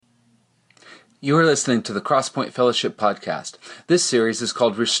You are listening to the Crosspoint Fellowship podcast. This series is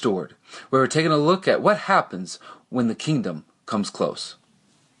called Restored, where we're taking a look at what happens when the kingdom comes close.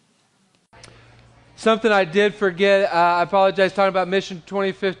 Something I did forget, I apologize, talking about Mission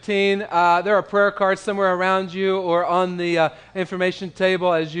 2015. There are prayer cards somewhere around you or on the information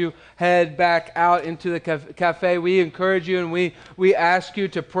table as you head back out into the cafe. We encourage you and we ask you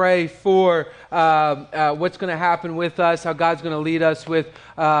to pray for what's going to happen with us, how God's going to lead us with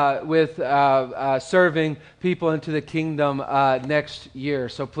serving people into the kingdom next year.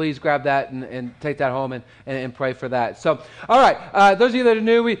 So please grab that and take that home and pray for that. So, all right, those of you that are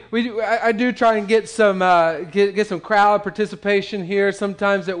new, I do try and get some crowd participation here.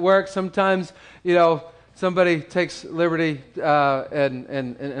 Sometimes it works. Sometimes somebody takes liberty and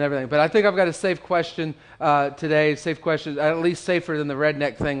everything. But I think I've got a safe question today. Safe question, at least safer than the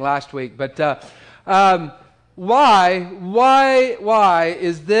redneck thing last week. But why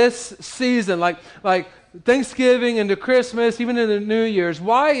is this season like Thanksgiving into Christmas, even into New Year's?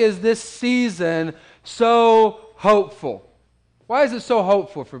 Why is this season so hopeful? Why is it so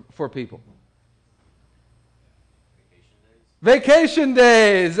hopeful for people? Vacation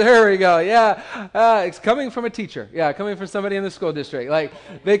days. There we go. Yeah. It's coming from a teacher. Yeah, coming from somebody in the school district. Like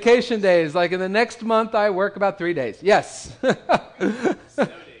vacation days. Like in the next month, I work about 3 days. Yes. Snow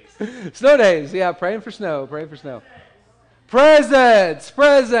days. Snow days. Yeah, praying for snow. Praying for snow. Presents.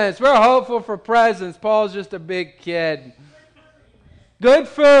 We're hopeful for presents. Paul's just a big kid. Good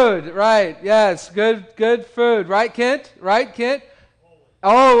food. Right. Yes. Good food. Right, Kent?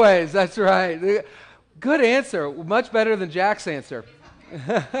 Always. That's right. Good answer. Much better than Jack's answer.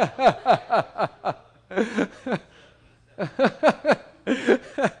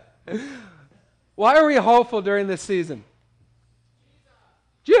 Why are we hopeful during this season?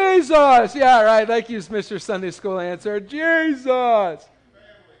 Jesus. Yeah, right. Thank you, Mr. Sunday School answer. Jesus.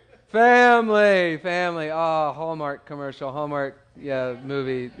 Family. Oh, Hallmark commercial. Hallmark,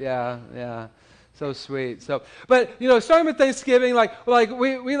 movie. Yeah. So sweet. But starting with Thanksgiving, like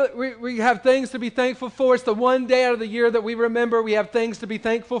we have things to be thankful for. It's the one day out of the year that we remember we have things to be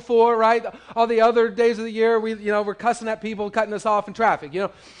thankful for, right? All the other days of the year, we're cussing at people, cutting us off in traffic,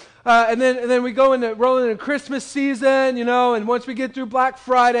 And then we go into rolling into Christmas season, and once we get through Black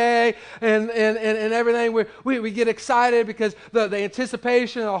Friday and everything, we get excited because the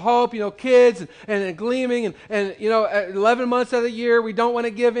anticipation, the hope, kids and gleaming and 11 months of the year we don't want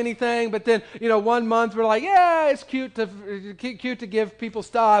to give anything, but then 1 month we're like, yeah, it's cute to give people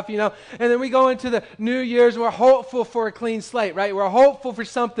stuff, and then we go into the New Year's and we're hopeful for a clean slate, right? We're hopeful for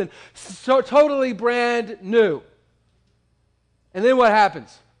something so totally brand new, and then what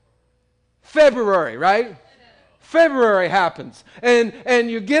happens? February, right? February happens. And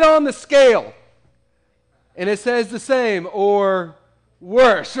you get on the scale and it says the same or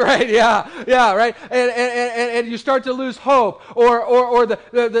worse, right? Yeah, right? And you start to lose hope or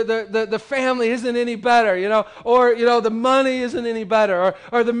the family isn't any better, or the money isn't any better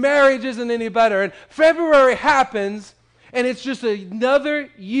or the marriage isn't any better. And February happens and it's just another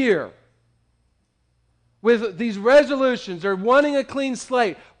year with these resolutions or wanting a clean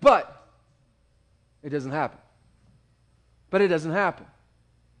slate, but it doesn't happen.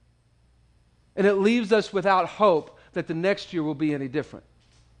 And it leaves us without hope that the next year will be any different.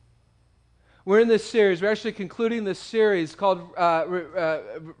 We're in this series. We're actually concluding this series called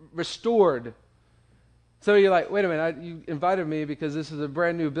Restored. So you're like, wait a minute, you invited me because this is a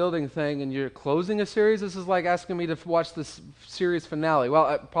brand new building thing and you're closing a series? This is like asking me to watch this series finale. Well,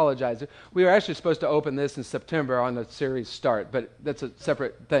 I apologize. We were actually supposed to open this in September on the series start, but that's a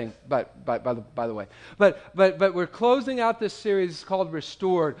separate thing, by the way. But we're closing out this series called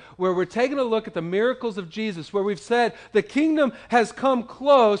Restored, where we're taking a look at the miracles of Jesus, where we've said the kingdom has come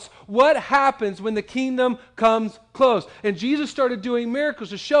close. What happens when the kingdom comes close? And Jesus started doing miracles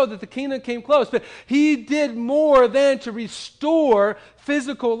to show that the kingdom came close, but he did more than to restore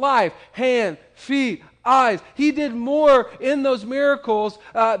physical life, hand, feet, eyes. He did more in those miracles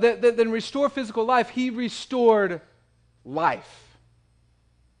than restore physical life. He restored life.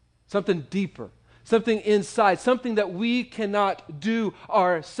 Something deeper, something inside, something that we cannot do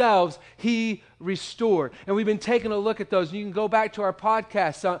ourselves. He restored. And we've been taking a look at those. You can go back to our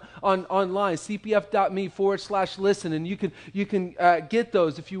podcast online, cpf.me/listen, and you can get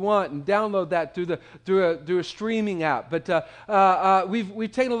those if you want and download that through a streaming app. But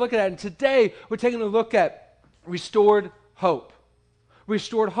we've taken a look at that, and today we're taking a look at restored hope.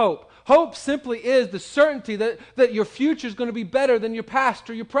 Restored hope. Hope simply is the certainty that your future is going to be better than your past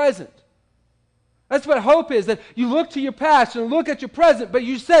or your present. That's what hope is, that you look to your past and look at your present, but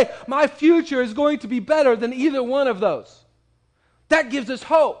you say, my future is going to be better than either one of those. That gives us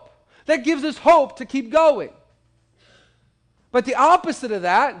hope. That gives us hope to keep going. But the opposite of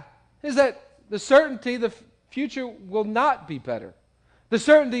that is that the certainty, the future will not be better. The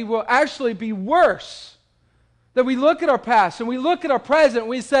certainty will actually be worse. That we look at our past and we look at our present and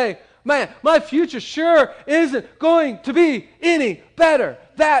we say, man, my future sure isn't going to be any better.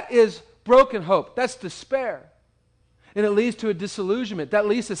 That is broken hope. That's despair. And it leads to a disillusionment. That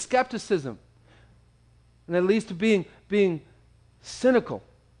leads to skepticism. And that leads to being cynical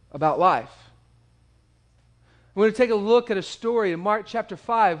about life. We're going to take a look at a story in Mark chapter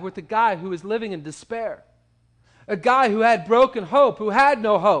 5 with a guy who was living in despair. A guy who had broken hope, who had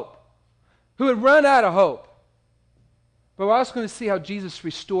no hope, who had run out of hope. But we're also going to see how Jesus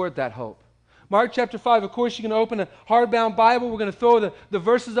restored that hope. Mark chapter 5, of course, you can open a hardbound Bible. We're going to throw the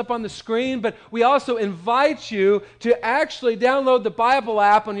verses up on the screen, but we also invite you to actually download the Bible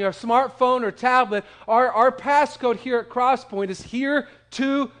app on your smartphone or tablet. Our passcode here at Crosspoint is here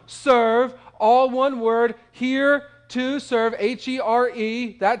to serve, all one word, here to serve,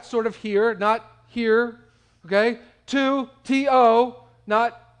 H-E-R-E, that's sort of here, not here, okay? To, T-O,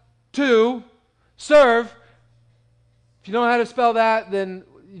 not to, serve. If you don't know how to spell that, then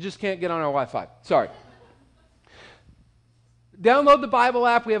you just can't get on our Wi-Fi. Sorry. Download the Bible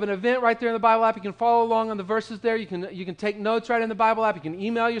app. We have an event right there in the Bible app. You can follow along on the verses there. You can take notes right in the Bible app. You can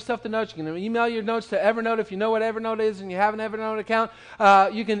email yourself the notes. You can email your notes to Evernote if you know what Evernote is and you have an Evernote account.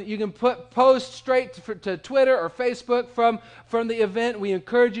 You can put posts straight to Twitter or Facebook from the event. We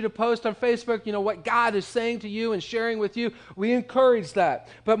encourage you to post on Facebook, what God is saying to you and sharing with you. We encourage that.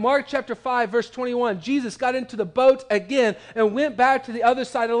 But Mark chapter 5, verse 21, Jesus got into the boat again and went back to the other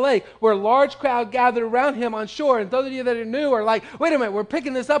side of the lake where a large crowd gathered around him on shore. And those of you that are new are like, wait a minute, we're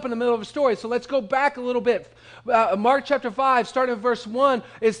picking this up in the middle of a story, so let's go back a little bit. Mark chapter 5, starting at verse 1,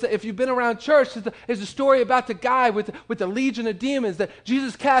 if you've been around church, is the story about the guy with the legion of demons that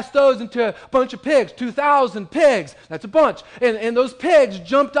Jesus cast those into a bunch of pigs, 2,000 pigs. That's a bunch. And those pigs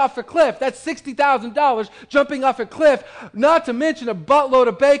jumped off a cliff. That's $60,000 jumping off a cliff, not to mention a buttload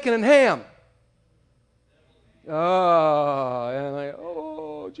of bacon and ham. Oh, and like,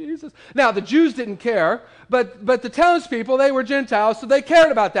 oh, Jesus. Now, the Jews didn't care, but the townspeople, they were Gentiles, so they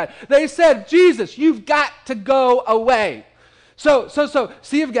cared about that. They said, Jesus, you've got to go away. So,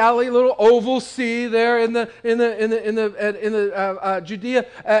 Sea of Galilee, a little oval sea there in the Judea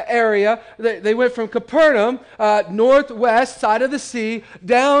area. They went from Capernaum, northwest side of the sea,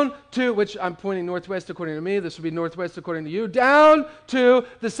 down to, which I'm pointing northwest according to me, this would be northwest according to you, down to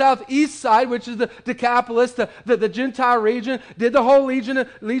the southeast side, which is the Decapolis, the Gentile region, did the whole legion of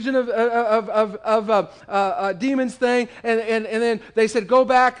demons thing, and then they said, go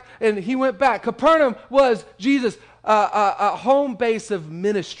back, and he went back. Capernaum was Jesus' a home base of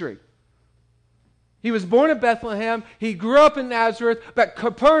ministry. He was born in Bethlehem. He grew up in Nazareth, but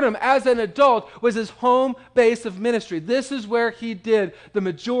Capernaum, as an adult, was his home base of ministry. This is where he did the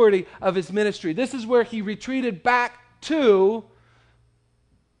majority of his ministry. This is where he retreated back to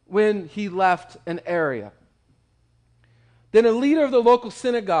when he left an area. Then a leader of the local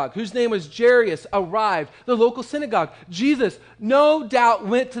synagogue, whose name was Jairus, arrived. The local synagogue. Jesus, no doubt,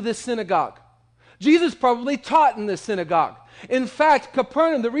 went to this synagogue. Jesus probably taught in this synagogue. In fact,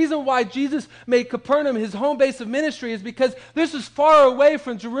 Capernaum, the reason why Jesus made Capernaum his home base of ministry is because this is far away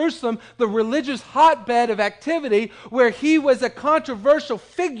from Jerusalem, the religious hotbed of activity where he was a controversial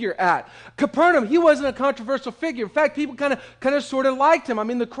figure at. Capernaum, he wasn't a controversial figure. In fact, people kind of sort of liked him. I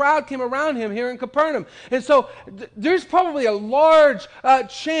mean, the crowd came around him here in Capernaum. And so there's probably a large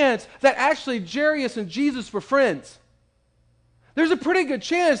chance that actually Jairus and Jesus were friends. There's a pretty good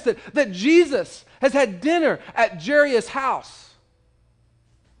chance that Jesus has had dinner at Jairus' house.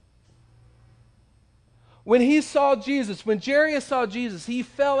 When Jairus saw Jesus, he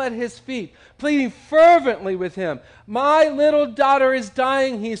fell at his feet, pleading fervently with him. My little daughter is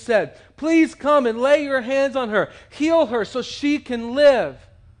dying, he said. Please come and lay your hands on her. Heal her so she can live.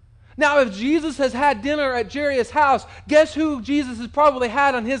 Now, if Jesus has had dinner at Jairus' house, guess who Jesus has probably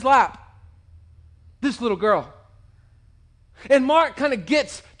had on his lap? This little girl. And Mark kind of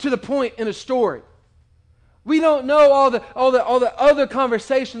gets to the point in the story. We don't know all the other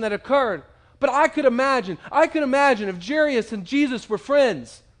conversation that occurred, but I could imagine if Jairus and Jesus were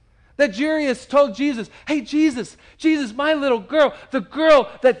friends, that Jairus told Jesus, hey, Jesus, my little girl, the girl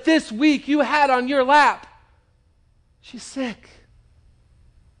that this week you had on your lap, she's sick.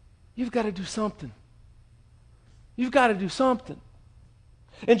 You've got to do something. You've got to do something.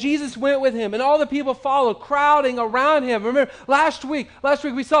 And Jesus went with him, and all the people followed, crowding around him. Remember, last week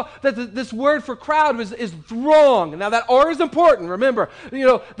we saw that this word for crowd is throng. Now that R is important, remember.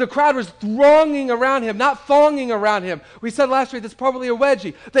 The crowd was thronging around him, not thonging around him. We said last week that's probably a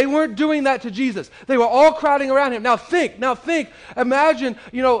wedgie. They weren't doing that to Jesus. They were all crowding around him. Now think, imagine,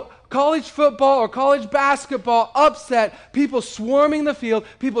 college football or college basketball upset, people swarming the field,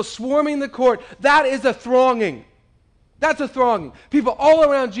 people swarming the court. That is a thronging. That's a thronging. People all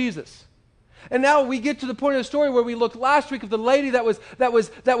around Jesus. And now we get to the point of the story where we looked last week of the lady that was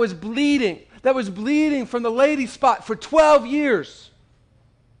bleeding from the lady spot for 12 years.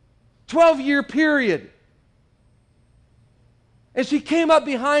 12-year period. And she came up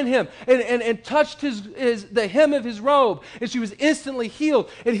behind him and touched the hem of his robe, and she was instantly healed.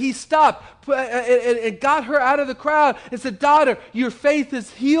 And he stopped and got her out of the crowd and said, "Daughter, your faith has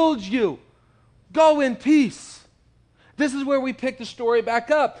healed you. Go in peace." This is where we pick the story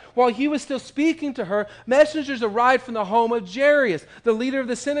back up. While he was still speaking to her, messengers arrived from the home of Jairus, the leader of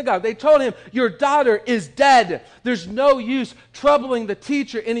the synagogue. They told him, "Your daughter is dead. There's no use troubling the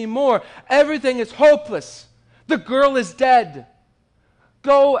teacher anymore. Everything is hopeless. The girl is dead.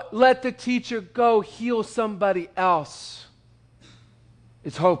 Go, let the teacher go heal somebody else.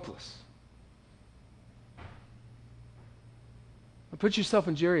 It's hopeless." Now put yourself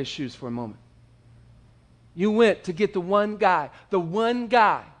in Jairus' shoes for a moment. You went to get the one guy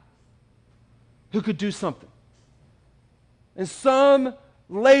who could do something. And some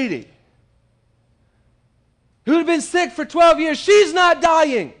lady who had been sick for 12 years, she's not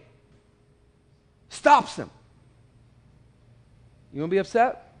dying, stops him. You going to be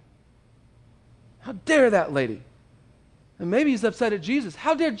upset? How dare that lady? And maybe he's upset at Jesus.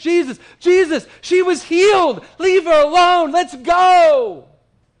 How dare Jesus? Jesus, she was healed. Leave her alone. Let's go.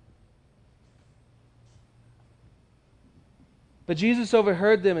 But Jesus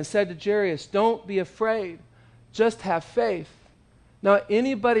overheard them and said to Jairus, "Don't be afraid, just have faith." Now,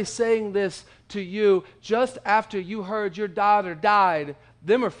 anybody saying this to you just after you heard your daughter died,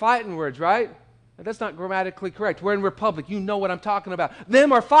 them are fighting words, right? That's not grammatically correct. We're in Republic. You know what I'm talking about.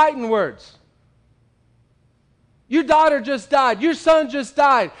 Them are fighting words. Your daughter just died. Your son just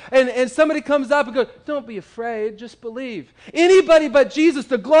died. And somebody comes up and goes, "Don't be afraid, just believe." Anybody but Jesus,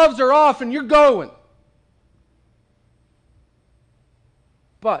 the gloves are off and you're going.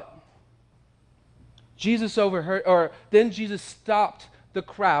 But Jesus overheard, then Jesus stopped the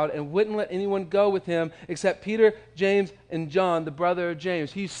crowd and wouldn't let anyone go with him except Peter, James, and John, the brother of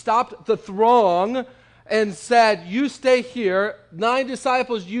James. He stopped the throng and said, "You stay here. 9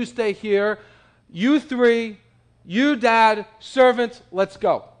 disciples, you stay here. You 3, you dad, servants, let's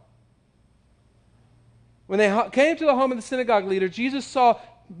go." When they came to the home of the synagogue leader, Jesus saw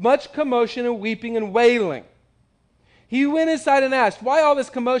much commotion and weeping and wailing. He went inside and asked, "Why all this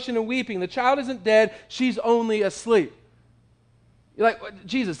commotion and weeping? The child isn't dead, she's only asleep." You're like,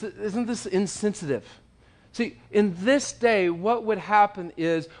 "Jesus, isn't this insensitive?" See, in this day, what would happen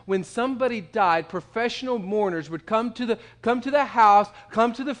is when somebody died, professional mourners would come to the house,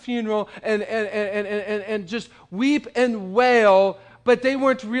 come to the funeral, and just weep and wail, but they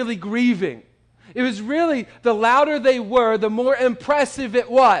weren't really grieving. It was really, the louder they were, the more impressive it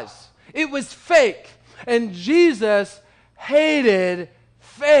was. It was fake. And Jesus hated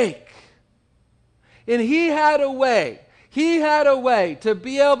fake. And he had a way to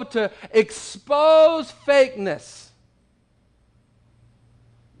be able to expose fakeness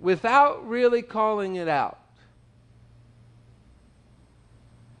without really calling it out.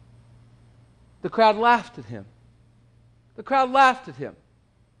 The crowd laughed at him.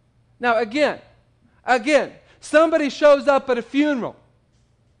 Now again, somebody shows up at a funeral.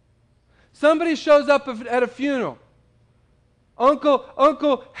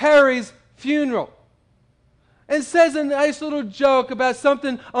 Uncle Harry's funeral. And says a nice little joke about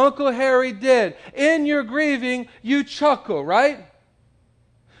something Uncle Harry did. In your grieving, you chuckle, right?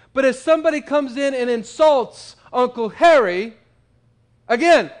 But if somebody comes in and insults Uncle Harry,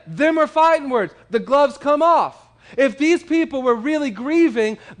 again, them are fighting words. The gloves come off. If these people were really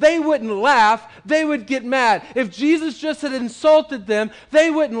grieving, they wouldn't laugh, they would get mad. If Jesus just had insulted them, they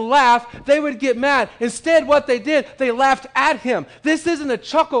wouldn't laugh, they would get mad. Instead, what they did, they laughed at him. This isn't a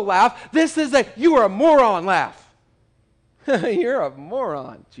chuckle laugh, this is a "you are a moron" laugh. You're a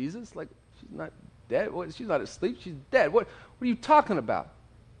moron, Jesus. Like, she's not dead. What, she's not asleep, she's dead. What are you talking about?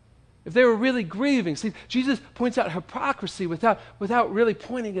 If they were really grieving, see, Jesus points out hypocrisy without really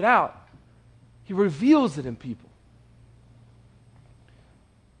pointing it out. He reveals it in people.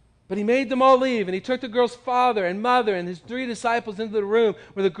 But he made them all leave, and he took the girl's father and mother and his 3 disciples into the room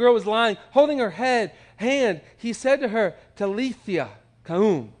where the girl was lying, holding her hand. He said to her, "Talitha,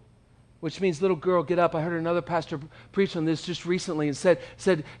 Kaum, which means little girl, get up. I heard another pastor preach on this just recently and said,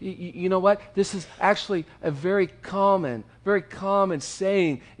 you know what? This is actually a very common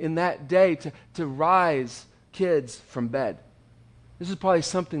saying in that day to rise kids from bed. This is probably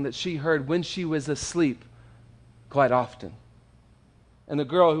something that she heard when she was asleep quite often. And the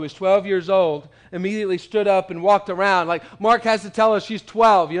girl, who was 12 years old, immediately stood up and walked around. Like, Mark has to tell us she's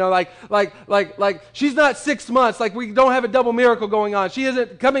 12, like she's not 6 months, like we don't have a double miracle going on. She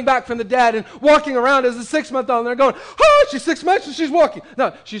isn't coming back from the dead and walking around as a 6-month-old, and they're going, oh, she's 6 months and she's walking.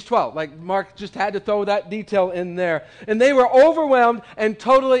 No, she's 12. Like, Mark just had to throw that detail in there. And they were overwhelmed and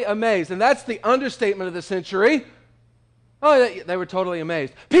totally amazed. And that's the understatement of the century. Oh, they were totally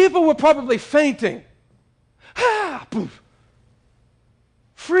amazed. People were probably fainting. Poof.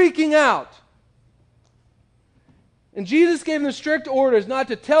 Freaking out. And Jesus gave them strict orders not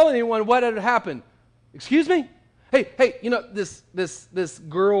to tell anyone what had happened. Excuse me? Hey, you know, this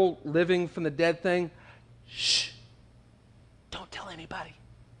girl living from the dead thing? Shh. Don't tell anybody.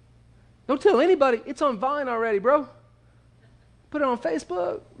 Don't tell anybody. It's on Vine already, bro. Put it on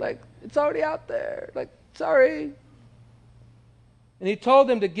Facebook. Like, it's already out there. Like, sorry. And he told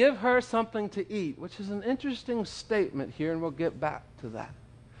them to give her something to eat, which is an interesting statement here, and we'll get back to that.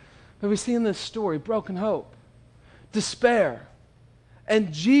 But we see in this story broken hope, despair,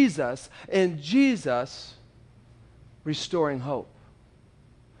 and Jesus restoring hope.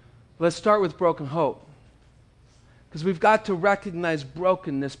 Let's start with broken hope, because we've got to recognize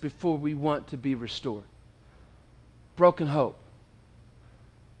brokenness before we want to be restored. Broken hope.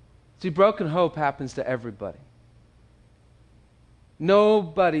 See, broken hope happens to everybody.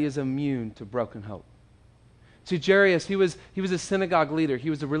 Nobody is immune to broken hope. See, Jairus, he was a synagogue leader.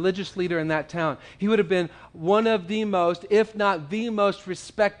 He was a religious leader in that town. He would have been one of the most, if not the most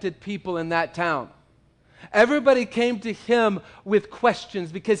respected people in that town. Everybody came to him with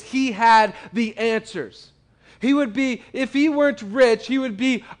questions because he had the answers. He would be, if he weren't rich, he would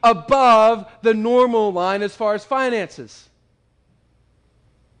be above the normal line as far as finances.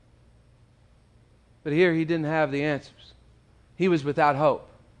 But here he didn't have the answers. He was without hope.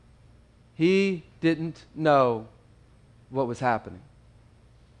 He didn't know what was happening.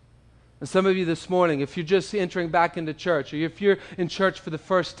 And some of you this morning, if you're just entering back into church, or if you're in church for the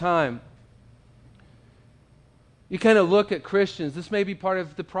first time, you kind of look at Christians. This may be part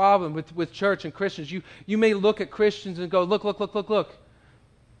of the problem with church and Christians. You may look at Christians and go, look.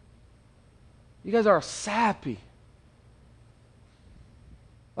 You guys are sappy.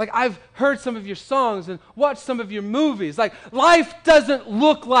 Like, I've heard some of your songs and watched some of your movies. Like, life doesn't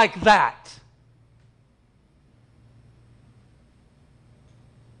look like that.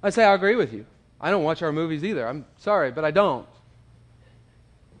 I say I agree with you. I don't watch our movies either. I'm sorry, but I don't.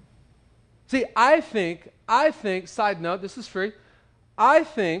 See, I think, side note, this is free, I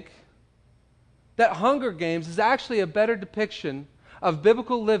think that Hunger Games is actually a better depiction of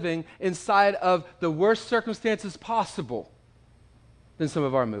biblical living inside of the worst circumstances possible than some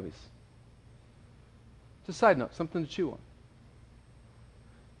of our movies. Just a side note, something to chew on.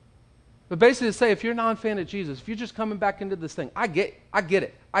 But basically to say, if you're a non-fan of Jesus, if you're just coming back into this thing, I get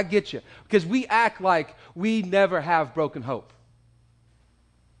it. I get you. Because we act like we never have broken hope.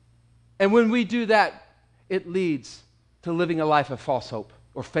 And when we do that, it leads to living a life of false hope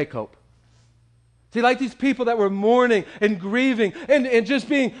or fake hope. See, like these people that were mourning and grieving and just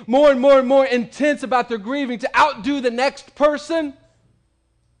being more and more intense about their grieving to outdo the next person.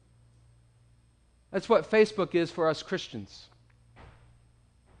 That's what Facebook is for us Christians.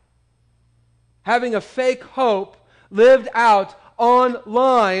 Having a fake hope lived out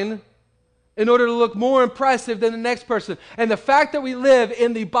online in order to look more impressive than the next person. And the fact that we live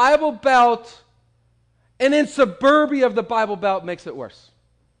in the Bible Belt and in suburbia of the Bible Belt makes it worse.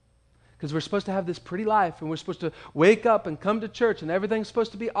 Because we're supposed to have this pretty life, and we're supposed to wake up and come to church, and everything's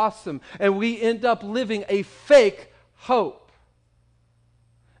supposed to be awesome. And we end up living a fake hope.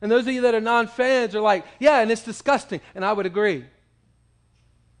 And those of you that are non-fans are like, yeah, and it's disgusting. And I would agree.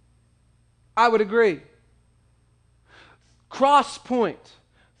 Crosspoint,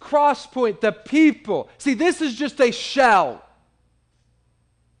 the people. See, this is just a shell.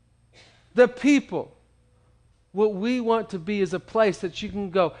 The people. What we want to be is a place that you can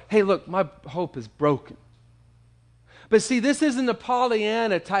go, hey, look, my hope is broken. But see, this isn't a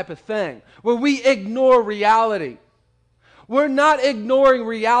Pollyanna type of thing where we ignore reality. We're not ignoring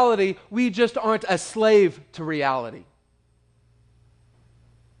reality. We just aren't a slave to reality.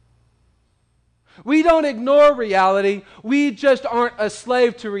 We don't ignore reality. We just aren't a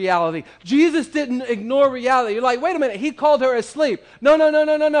slave to reality. Jesus didn't ignore reality. You're like, wait a minute, he called her asleep.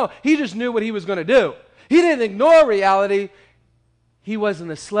 No. He just knew what he was going to do. He didn't ignore reality. he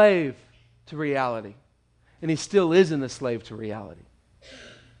wasn't a slave to reality. And he still isn't a slave to reality.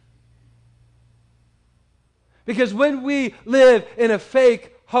 Because when we live in a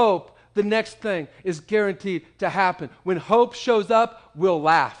fake hope, the next thing is guaranteed to happen. When hope shows up, we'll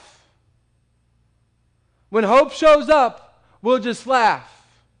laugh. When hope shows up, we'll just laugh.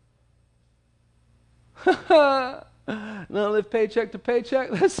 Not live paycheck to paycheck?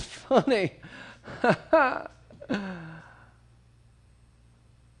 That's funny.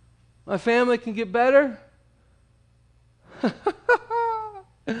 My family can get better?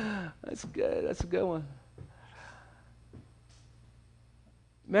 That's good. That's a good one.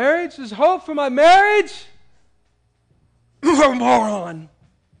 Marriage? There's hope for my marriage? You're a moron.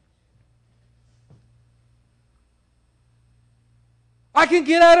 I can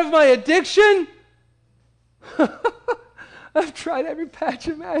get out of my addiction? I've tried every patch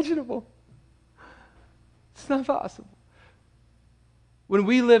imaginable. It's not possible. When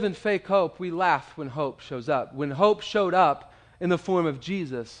we live in fake hope, we laugh when hope shows up. When hope showed up in the form of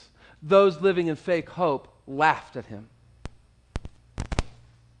Jesus, those living in fake hope laughed at him.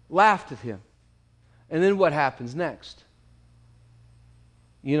 Laughed at him. And then what happens next?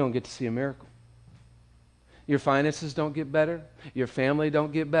 You don't get to see a miracle. Your finances don't get better. Your family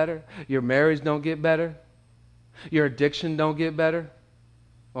don't get better. Your marriage don't get better. Your addiction don't get better.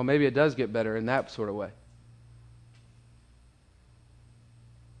 Well, maybe it does get better in that sort of way.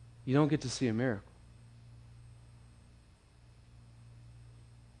 You don't get to see a miracle.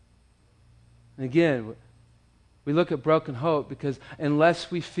 And again, we look at broken hope because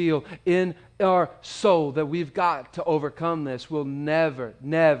unless we feel in our soul that we've got to overcome this, we'll never,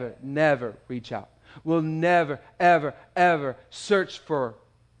 never, never reach out. We'll never, ever, ever search for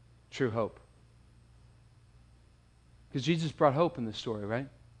true hope. Because Jesus brought hope in this story, right?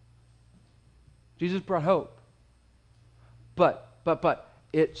 Jesus brought hope. But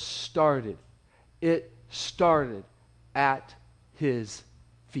it started at his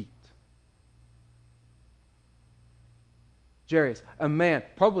feet. Jairus, a man,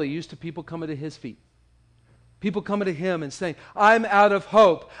 probably used to people coming to his feet. People coming to him and saying, I'm out of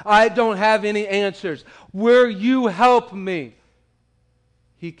hope. I don't have any answers. Will you help me?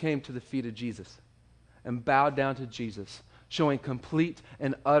 He came to the feet of Jesus and bowed down to Jesus, showing complete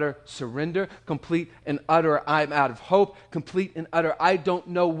and utter surrender, complete and utter, I'm out of hope, complete and utter, I don't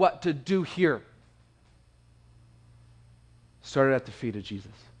know what to do here. Started at the feet of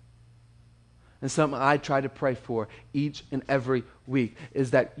Jesus. And something I try to pray for each and every week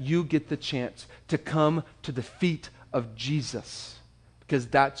is that you get the chance to come to the feet of Jesus, because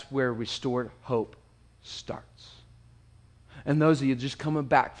that's where restored hope starts. And those of you just coming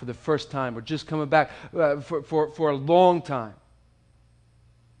back for the first time or just coming back for a long time,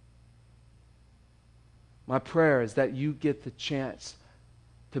 my prayer is that you get the chance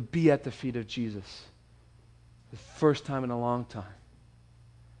to be at the feet of Jesus the first time in a long time.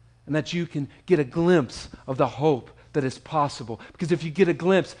 And that you can get a glimpse of the hope that is possible. Because if you get a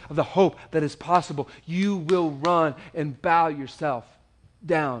glimpse of the hope that is possible, you will run and bow yourself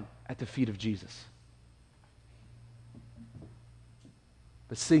down at the feet of Jesus.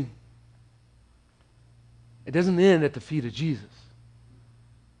 But see, it doesn't end at the feet of Jesus.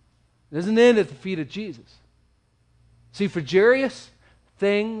 It doesn't end at the feet of Jesus. See, for Jairus,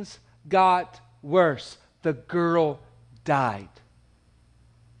 things got worse. The girl died.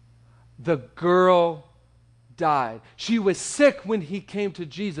 The girl died. She was sick when he came to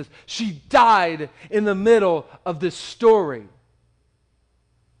Jesus. She died in the middle of this story.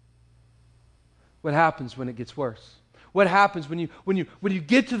 What happens when it gets worse? What happens when you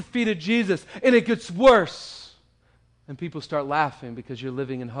get to the feet of Jesus and it gets worse? And people start laughing because you're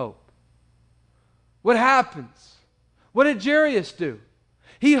living in hope. What happens? What did Jairus do?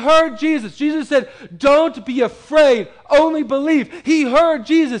 He heard Jesus. Jesus said, don't be afraid, only believe. He heard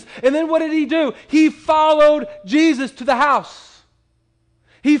Jesus. And then what did he do? He followed Jesus to the house.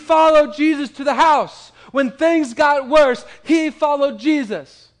 He followed Jesus to the house. When things got worse, he followed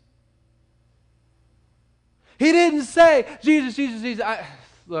Jesus. He didn't say, Jesus,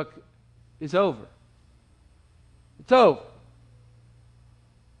 look, it's over. It's over.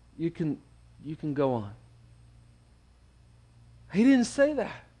 You can go on. He didn't say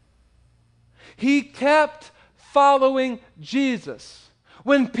that. He kept following Jesus.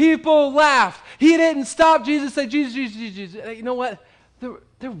 When people laughed, he didn't stop Jesus and say, Jesus. You know what?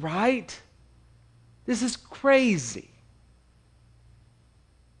 They're right. This is crazy.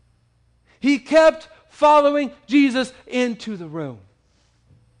 He kept following Jesus into the room.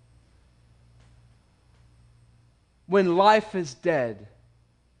 When life is dead,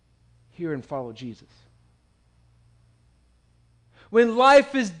 hear and follow Jesus. When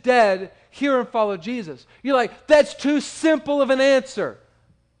life is dead, hear and follow Jesus. You're like, that's too simple of an answer.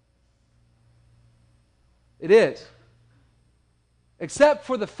 It is. Except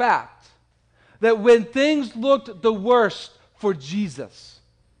for the fact that when things looked the worst for Jesus,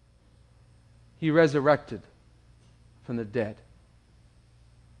 He resurrected from the dead.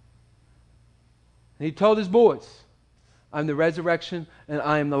 And He told His boys, I'm the resurrection and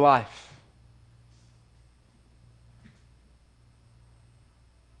I am the life.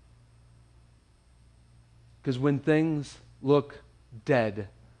 Because when things look dead,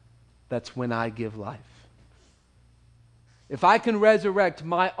 that's when I give life. If I can resurrect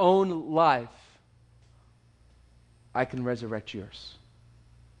my own life, I can resurrect yours.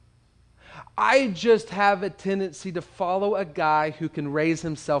 I just have a tendency to follow a guy who can raise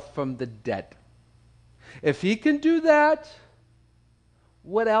himself from the dead. If he can do that,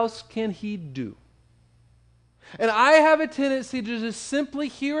 what else can he do? And I have a tendency to just simply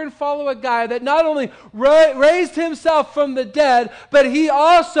hear and follow a guy that not only raised himself from the dead, but he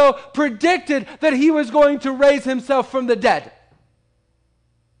also predicted that he was going to raise himself from the dead.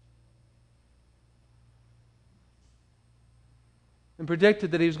 And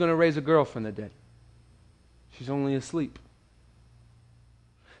predicted that he was going to raise a girl from the dead. She's only asleep.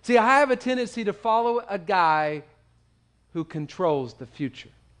 See, I have a tendency to follow a guy who controls the future.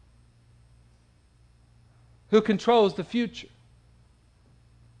 Who controls the future.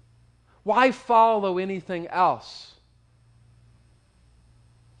 Why follow anything else?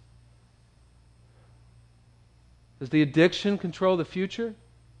 Does the addiction control the future?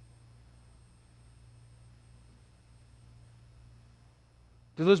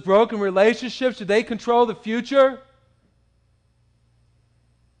 Do those broken relationships, do they control the future?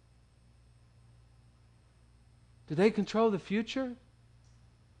 Do they control the future?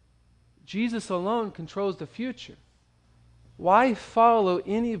 Jesus alone controls the future. Why follow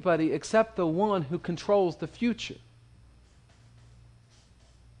anybody except the one who controls the future?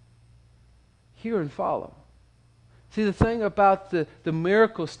 Hear and follow. See, the thing about the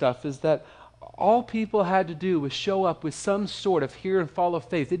miracle stuff is that all people had to do was show up with some sort of hear and follow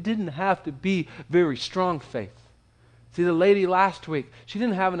faith. It didn't have to be very strong faith. See, the lady last week, she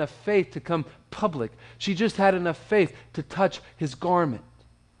didn't have enough faith to come public. She just had enough faith to touch his garment.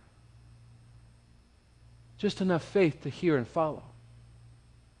 Just enough faith to hear and follow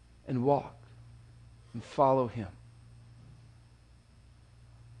and walk and follow him.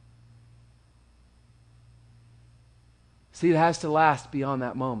 See, it has to last beyond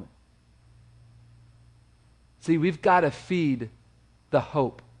that moment. See, we've got to feed the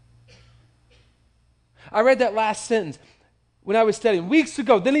hope. I read that last sentence when I was studying weeks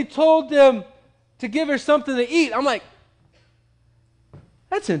ago. Then he told them to give her something to eat. I'm like,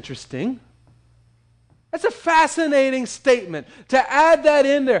 that's interesting. That's a fascinating statement to add that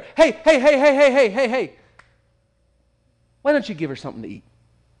in there. Hey. Why don't you give her something to eat?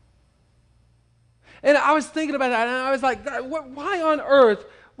 And I was thinking about that, and I was like, why on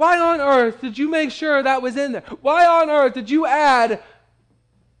earth did you make sure that was in there? Why on earth did you add,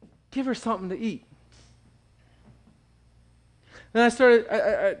 give her something to eat? And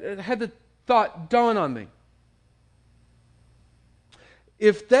I had the thought dawn on me.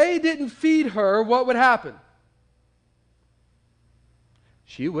 If they didn't feed her, what would happen?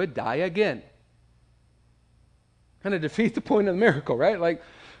 She would die again. Kind of defeat the point of the miracle, right? Like,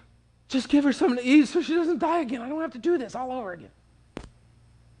 just give her something to eat so she doesn't die again. I don't have to do this all over again.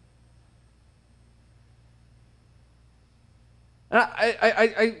 And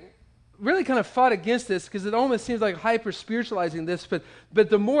I really kind of fought against this because it almost seems like hyper-spiritualizing this, but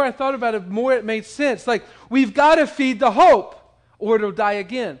the more I thought about it, the more it made sense. Like, we've got to feed the hope or it'll die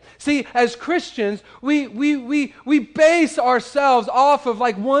again. See, as Christians, we base ourselves off of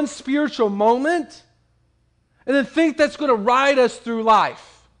like one spiritual moment and then think that's going to ride us through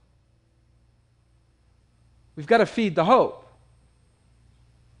life. We've got to feed the hope.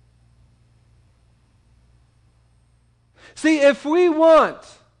 See, if we want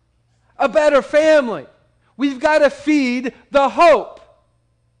a better family, we've got to feed the hope.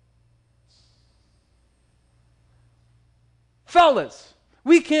 Fellas,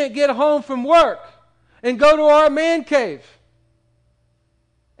 we can't get home from work and go to our man cave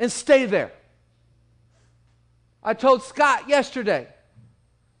and stay there. I told Scott yesterday,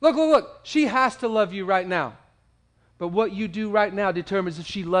 look, she has to love you right now. But what you do right now determines if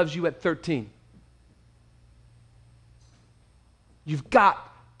she loves you at 13. You've got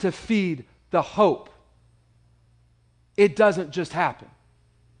to feed the hope. It doesn't just happen.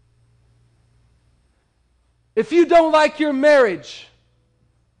 If you don't like your marriage,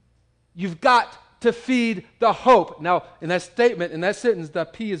 you've got to feed the hope. Now, in that statement, in that sentence, the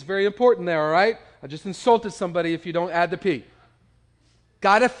P is very important there, all right? I just insulted somebody if you don't add the P.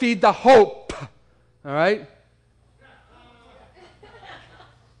 Got to feed the hope, all right?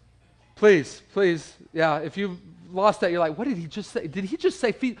 Please, yeah, if you lost that, you're like, what did he just say? Did he just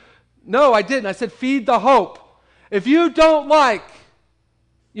say feed? No, I didn't. I said feed the hope. If you don't like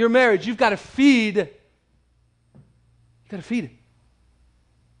your marriage, you've got to feed it.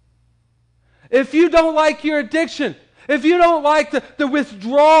 If you don't like your addiction, if you don't like the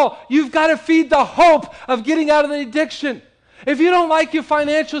withdrawal, you've got to feed the hope of getting out of the addiction. If you don't like your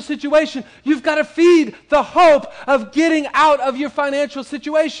financial situation, you've got to feed the hope of getting out of your financial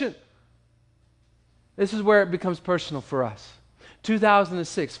situation. This is where it becomes personal for us.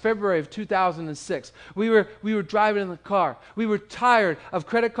 2006, February of 2006, we were driving in the car. We were tired of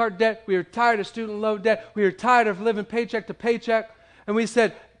credit card debt. We were tired of student loan debt. We were tired of living paycheck to paycheck. And we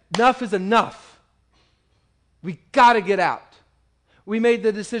said, enough is enough. We got to get out. We made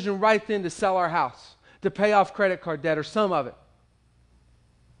the decision right then to sell our house, to pay off credit card debt or some of it.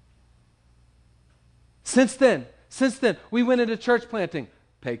 Since then, we went into church planting.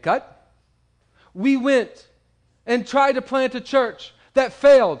 Pay cut. We went and tried to plant a church that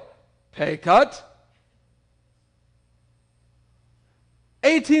failed. Pay cut.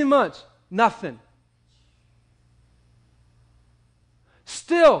 18 months, nothing.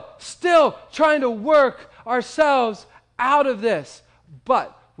 Still trying to work ourselves out of this.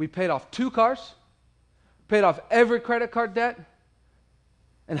 But we paid off 2 cars, paid off every credit card debt,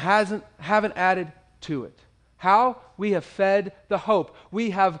 and haven't added to it. How? We have fed the hope.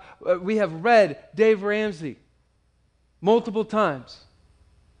 We have read Dave Ramsey multiple times.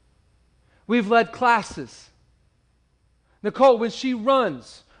 We've led classes. Nicole, when she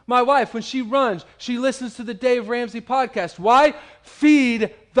runs, my wife, when she runs, she listens to the Dave Ramsey podcast. Why?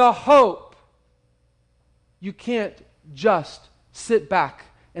 Feed the hope. You can't just sit back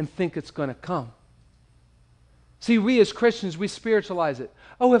and think it's going to come. See, we as Christians, we spiritualize it.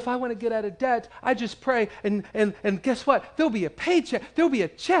 Oh, if I want to get out of debt, I just pray, and guess what? There'll be a paycheck, there'll be a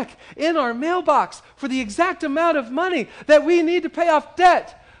check in our mailbox for the exact amount of money that we need to pay off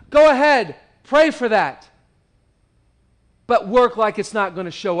debt. Go ahead, pray for that. But work like it's not going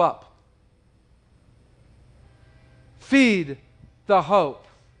to show up. Feed the hope.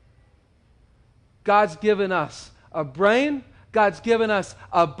 God's given us a brain. God's given us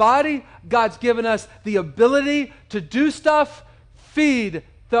a body. God's given us the ability to do stuff. Feed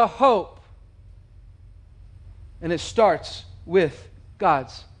the hope. And it starts with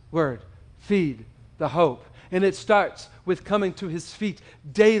God's word. Feed the hope. And it starts with coming to his feet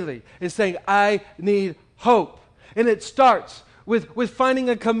daily and saying, I need hope. And it starts with finding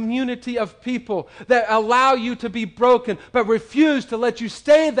a community of people that allow you to be broken but refuse to let you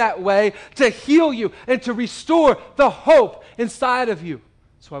stay that way, to heal you and to restore the hope inside of you.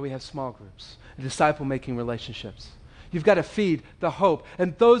 That's why we have small groups and disciple-making relationships. You've got to feed the hope.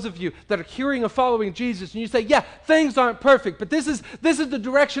 And those of you that are hearing and following Jesus, and you say, yeah, things aren't perfect, but this is the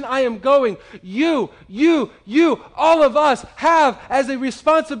direction I am going. You, all of us have as a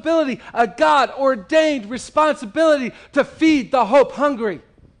responsibility, a God-ordained responsibility to feed the hope hungry,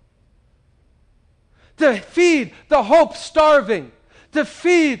 to feed the hope starving, to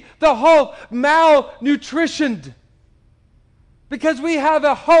feed the hope malnutritioned. Because we have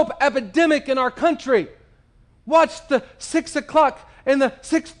a hope epidemic in our country. Watch the 6 o'clock and the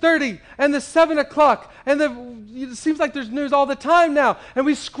 6:30 and the 7 o'clock. And it seems like there's news all the time now. And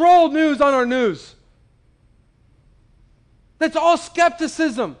we scroll news on our news. That's all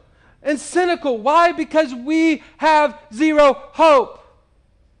skepticism and cynical. Why? Because we have zero hope.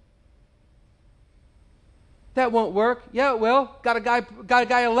 That won't work. Yeah, it will. Got a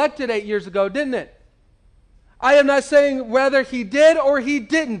guy elected 8 years ago, didn't it? I am not saying whether he did or he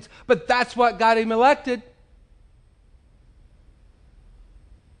didn't, but that's what got him elected.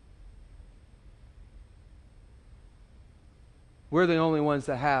 We're the only ones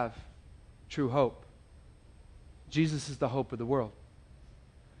that have true hope. Jesus is the hope of the world.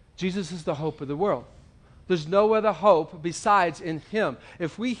 Jesus is the hope of the world. There's no other hope besides in him.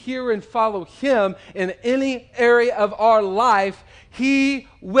 If we hear and follow him in any area of our life, he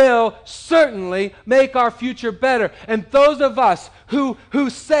will certainly make our future better. And those of us who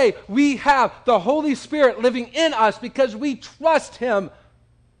say we have the Holy Spirit living in us because we trust him,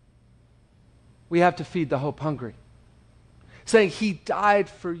 we have to feed the hope hungry. Saying he died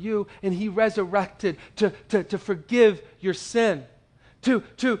for you and he resurrected to forgive your sin. To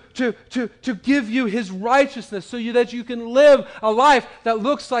give you his righteousness so that you can live a life that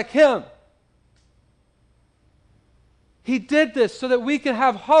looks like him. He did this so that we can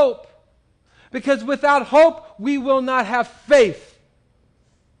have hope. Because without hope, we will not have faith.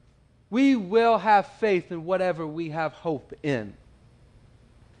 We will have faith in whatever we have hope in.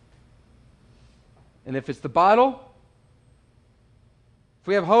 And if it's the bottle, if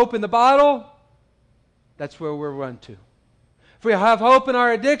we have hope in the bottle, that's where we'll run to. If we have hope in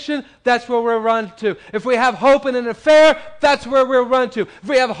our addiction, that's where we'll run to. If we have hope in an affair, that's where we'll run to. If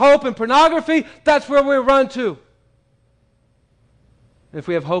we have hope in pornography, that's where we'll run to. And if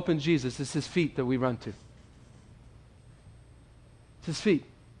we have hope in Jesus, it's His feet that we run to. It's His feet.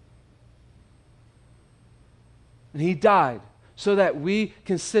 And He died so that we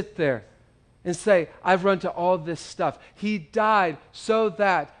can sit there and say, I've run to all this stuff. He died so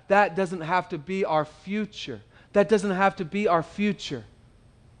that that doesn't have to be our future. That doesn't have to be our future.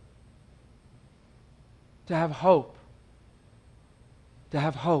 To have hope. To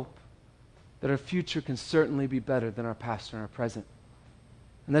have hope that our future can certainly be better than our past and our present.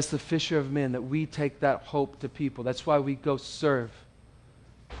 And that's the fisher of men, that we take that hope to people. That's why we go serve.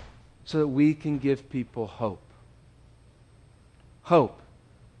 So that we can give people hope. Hope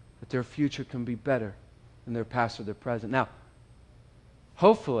that their future can be better than their past or their present. Now,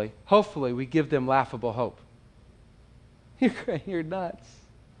 hopefully we give them laughable hope. You're nuts.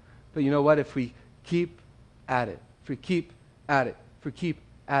 But you know what? If we keep at it,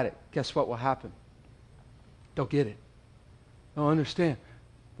 guess what will happen? They'll get it. They'll understand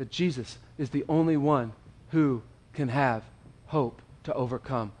that Jesus is the only one who can have hope to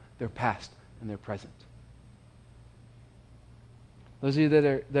overcome their past and their present. Those of you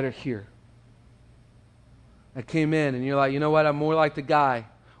that are here, that came in and you're like, you know what, I'm more like the guy.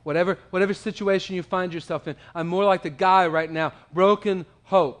 Whatever situation you find yourself in, I'm more like the guy right now. Broken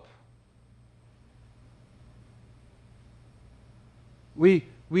hope. We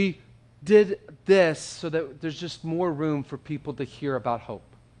did this so that there's just more room for people to hear about hope.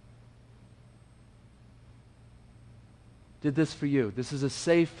 Did this for you. This is a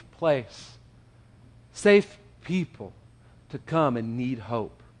safe place. Safe people to come and need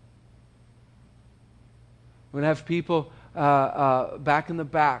hope. We're going to have people back in the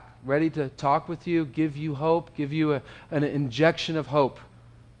back ready to talk with you, give you hope, give you an injection of hope,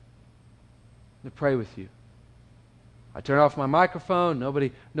 to pray with you. I turn off my microphone.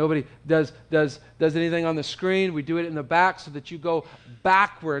 Nobody does anything on the screen. We do it in the back so that you go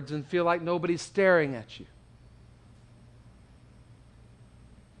backwards and feel like nobody's staring at you.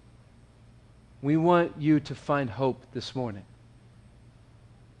 We want you to find hope this morning.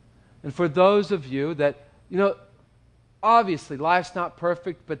 And for those of you that, obviously life's not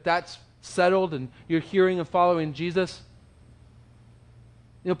perfect, but that's settled and you're hearing and following Jesus,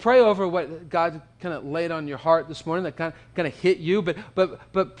 pray over what God kind of laid on your heart this morning that kind of hit you,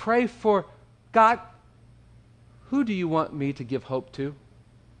 but pray for, God, who do you want me to give hope to?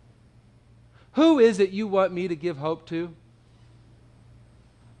 Who is it you want me to give hope to?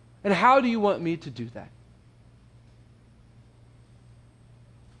 And how do you want me to do that?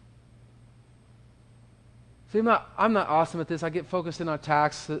 See, I'm not awesome at this. I get focused in on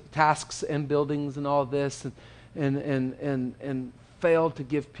tasks and buildings and all this and fail to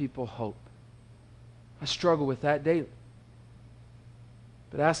give people hope. I struggle with that daily.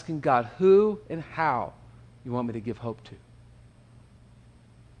 But asking God who and how you want me to give hope to.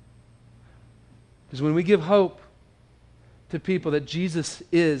 Because when we give hope to people that Jesus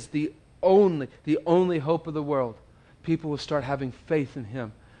is the only hope of the world, people will start having faith in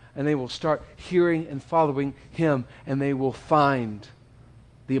Him. And they will start hearing and following Him, and they will find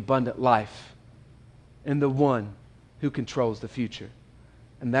the abundant life in the one who controls the future.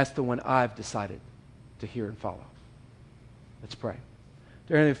 And that's the one I've decided to hear and follow. Let's pray.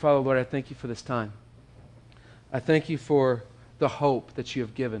 Dear Heavenly Father, Lord, I thank you for this time. I thank you for the hope that you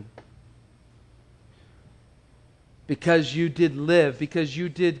have given. Because you did live, because you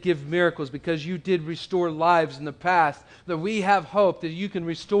did give miracles, because you did restore lives in the past, that we have hope that you can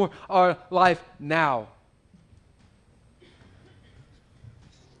restore our life now.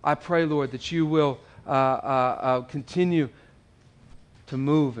 I pray, Lord, that you will continue to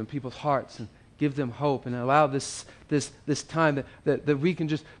move in people's hearts and give them hope and allow this time that we can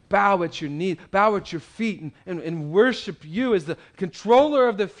just bow at your knee, bow at your feet and worship you as the controller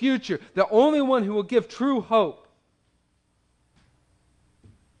of the future, the only one who will give true hope.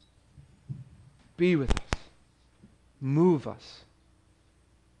 Be with us. Move us.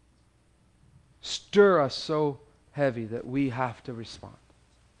 Stir us so heavy that we have to respond.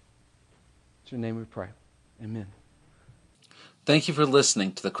 In your name we pray. Amen. Thank you for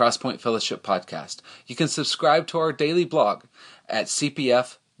listening to the Crosspoint Fellowship Podcast. You can subscribe to our daily blog at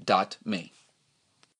cpf.me.